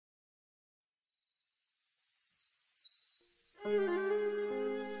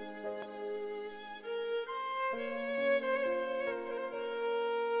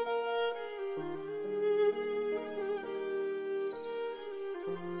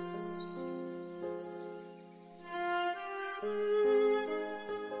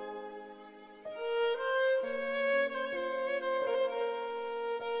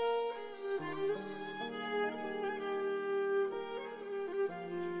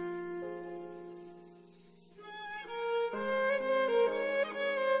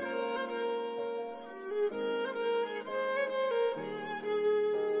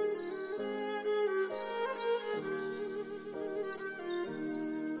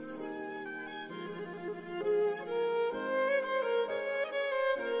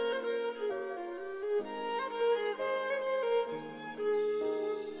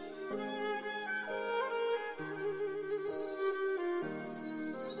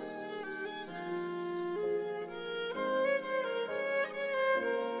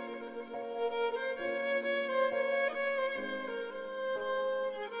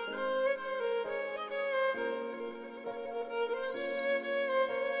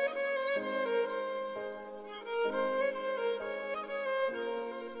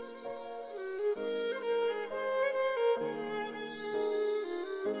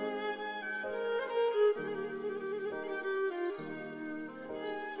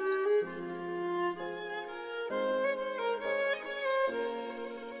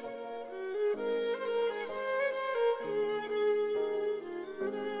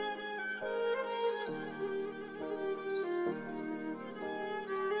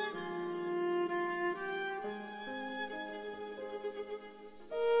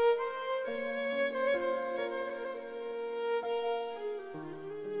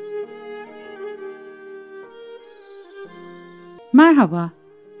Merhaba,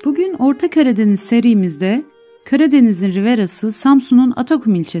 bugün Orta Karadeniz serimizde Karadeniz'in Riviera'sı Samsun'un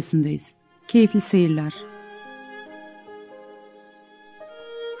Atakum ilçesindeyiz. Keyifli seyirler.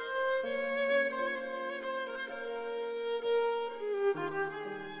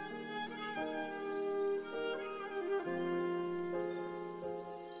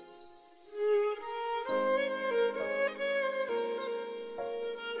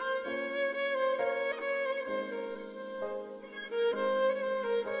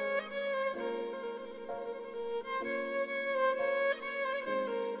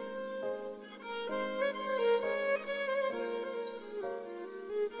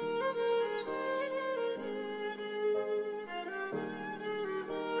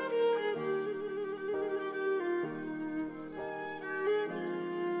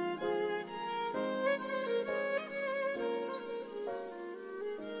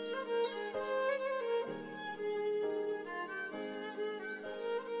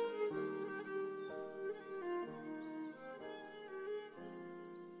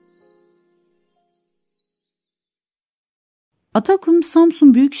 Atakum,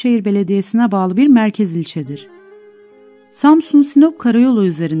 Samsun Büyükşehir Belediyesi'ne bağlı bir merkez ilçedir. Samsun-Sinop karayolu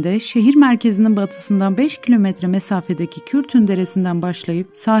üzerinde şehir merkezinin batısından 5 kilometre mesafedeki Kürtün deresinden başlayıp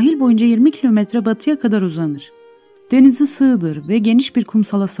sahil boyunca 20 kilometre batıya kadar uzanır. Denizi sığdır ve geniş bir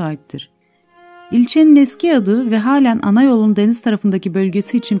kumsala sahiptir. İlçenin eski adı ve halen ana yolun deniz tarafındaki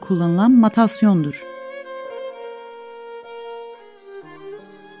bölgesi için kullanılan Matasyon'dur.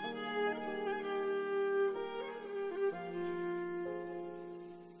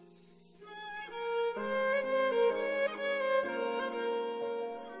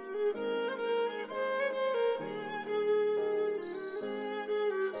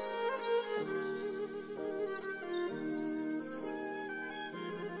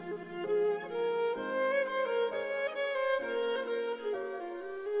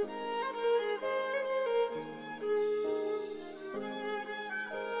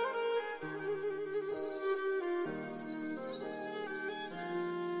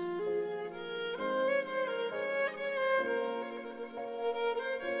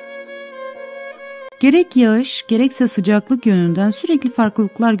 Gerek yağış, gerekse sıcaklık yönünden sürekli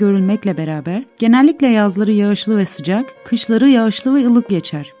farklılıklar görülmekle beraber genellikle yazları yağışlı ve sıcak, kışları yağışlı ve ılık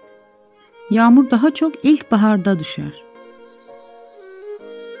geçer. Yağmur daha çok ilkbaharda düşer.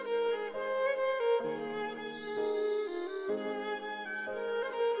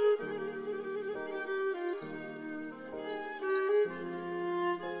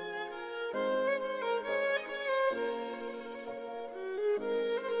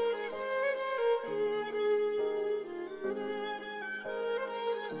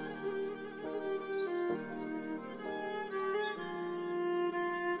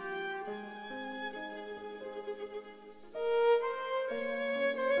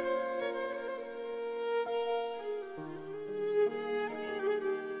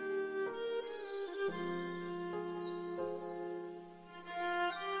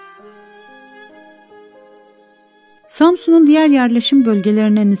 Samsun'un diğer yerleşim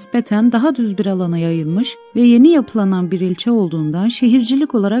bölgelerine nispeten daha düz bir alana yayılmış ve yeni yapılanan bir ilçe olduğundan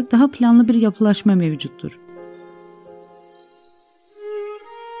şehircilik olarak daha planlı bir yapılaşma mevcuttur.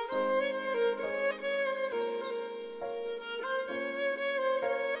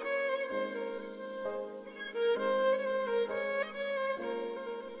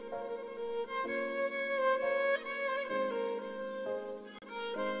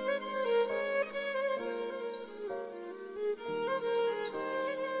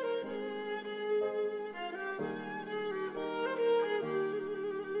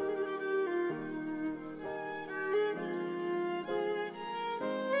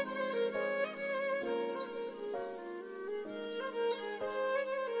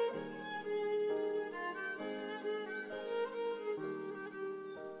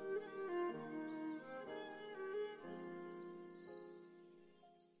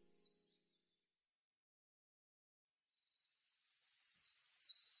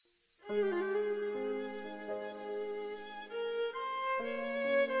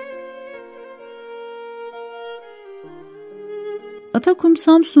 Atakum,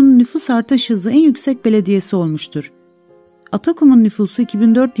 Samsun'un nüfus artış hızı en yüksek belediyesi olmuştur. Atakum'un nüfusu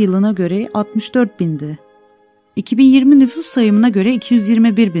 2004 yılına göre 64 bindi. 2020 nüfus sayımına göre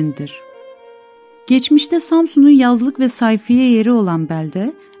 221 bindir. Geçmişte Samsun'un yazlık ve sayfiye yeri olan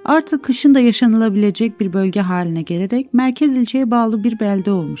belde, artık kışın da yaşanılabilecek bir bölge haline gelerek merkez ilçeye bağlı bir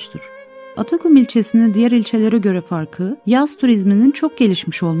belde olmuştur. Atakum ilçesinin diğer ilçelere göre farkı, yaz turizminin çok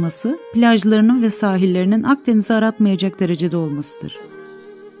gelişmiş olması, plajlarının ve sahillerinin Akdeniz'i aratmayacak derecede olmasıdır.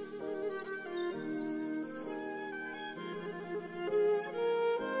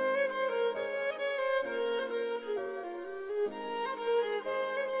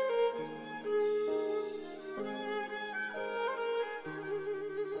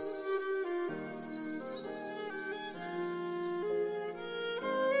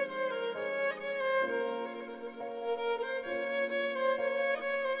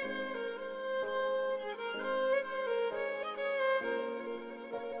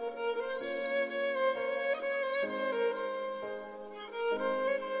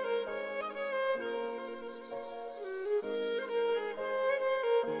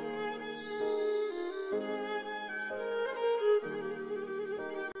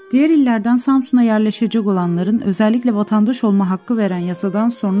 Diğer illerden Samsun'a yerleşecek olanların özellikle vatandaş olma hakkı veren yasadan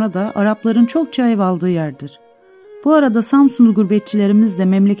sonra da Arapların çokça ev aldığı yerdir. Bu arada Samsunlu gurbetçilerimiz de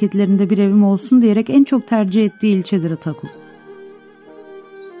memleketlerinde bir evim olsun diyerek en çok tercih ettiği ilçedir Atakum.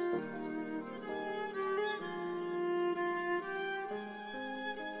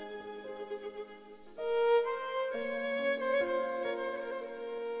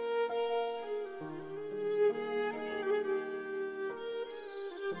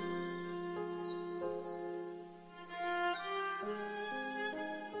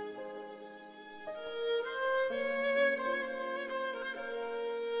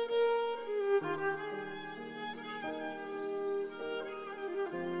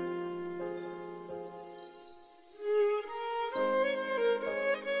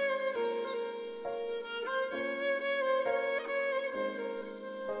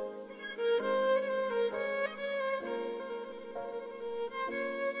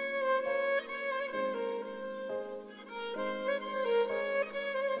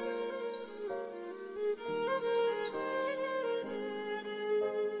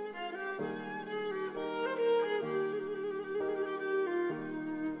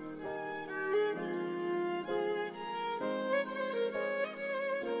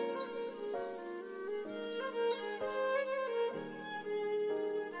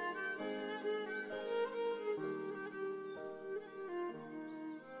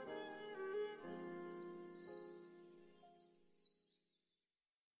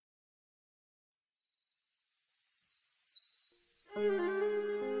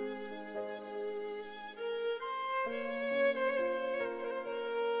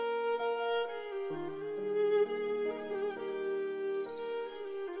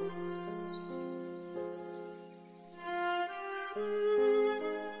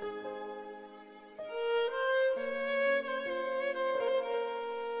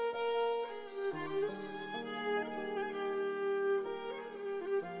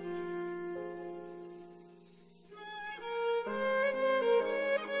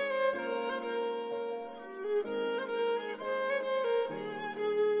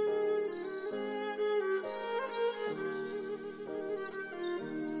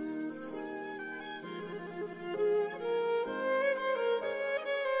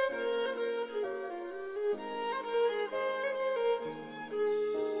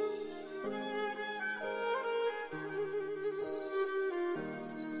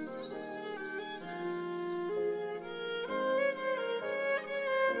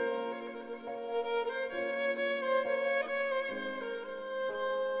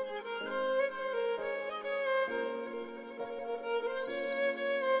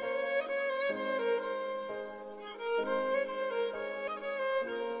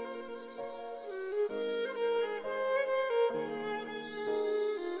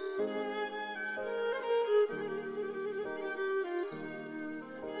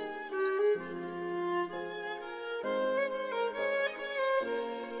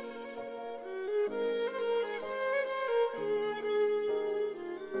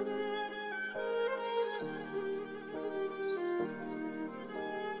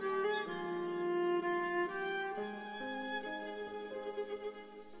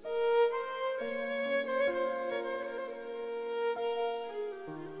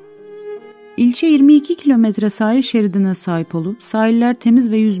 İlçe 22 kilometre sahil şeridine sahip olup sahiller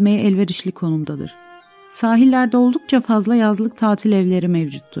temiz ve yüzmeye elverişli konumdadır. Sahillerde oldukça fazla yazlık tatil evleri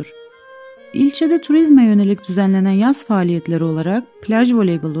mevcuttur. İlçede turizme yönelik düzenlenen yaz faaliyetleri olarak plaj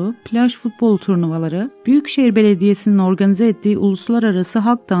voleybolu, plaj futbol turnuvaları, Büyükşehir Belediyesi'nin organize ettiği Uluslararası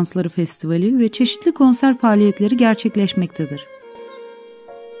Halk Dansları Festivali ve çeşitli konser faaliyetleri gerçekleşmektedir.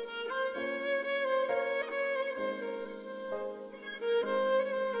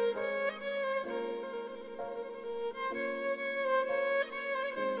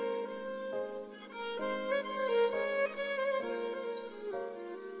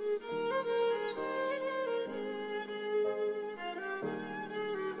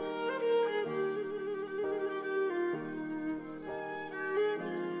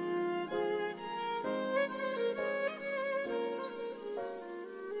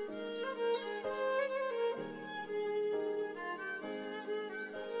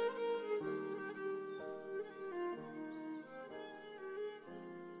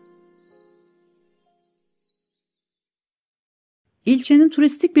 İlçenin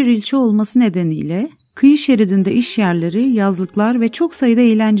turistik bir ilçe olması nedeniyle kıyı şeridinde iş yerleri, yazlıklar ve çok sayıda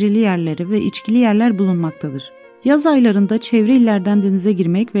eğlenceli yerleri ve içkili yerler bulunmaktadır. Yaz aylarında çevre illerden denize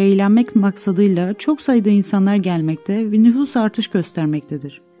girmek ve eğlenmek maksadıyla çok sayıda insanlar gelmekte ve nüfus artış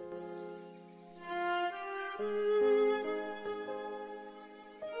göstermektedir.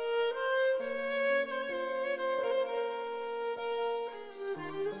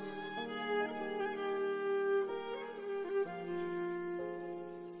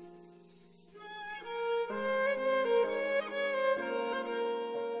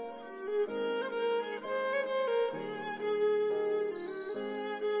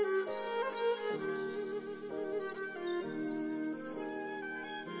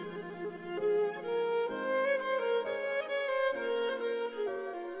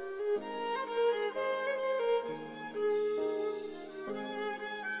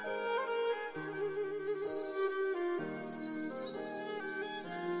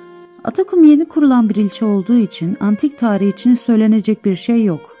 Atakum yeni kurulan bir ilçe olduğu için antik tarihi için söylenecek bir şey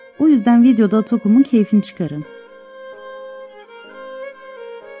yok. O yüzden videoda Atakum'un keyfini çıkarın.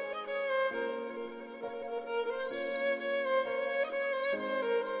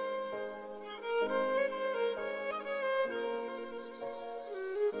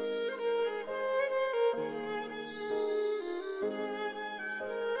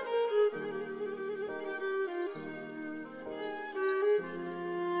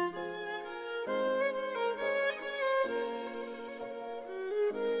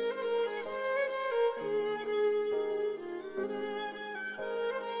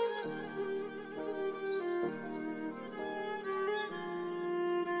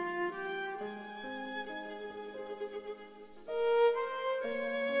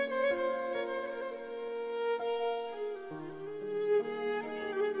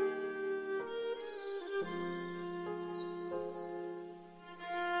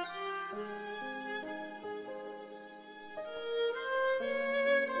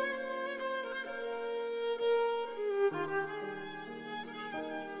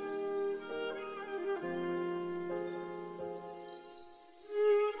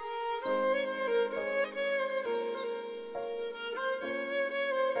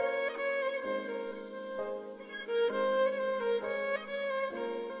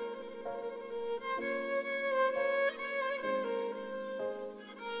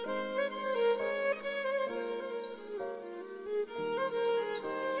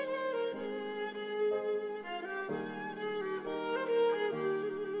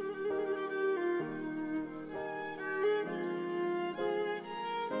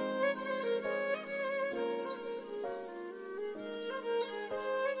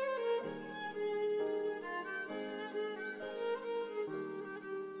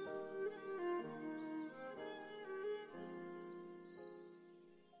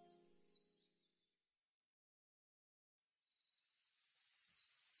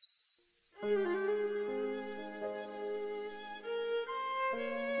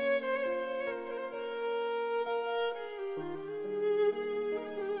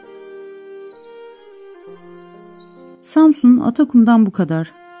 Samsun'un Atakum'dan bu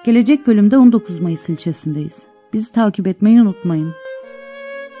kadar. Gelecek bölümde 19 Mayıs ilçesindeyiz. Bizi takip etmeyi unutmayın.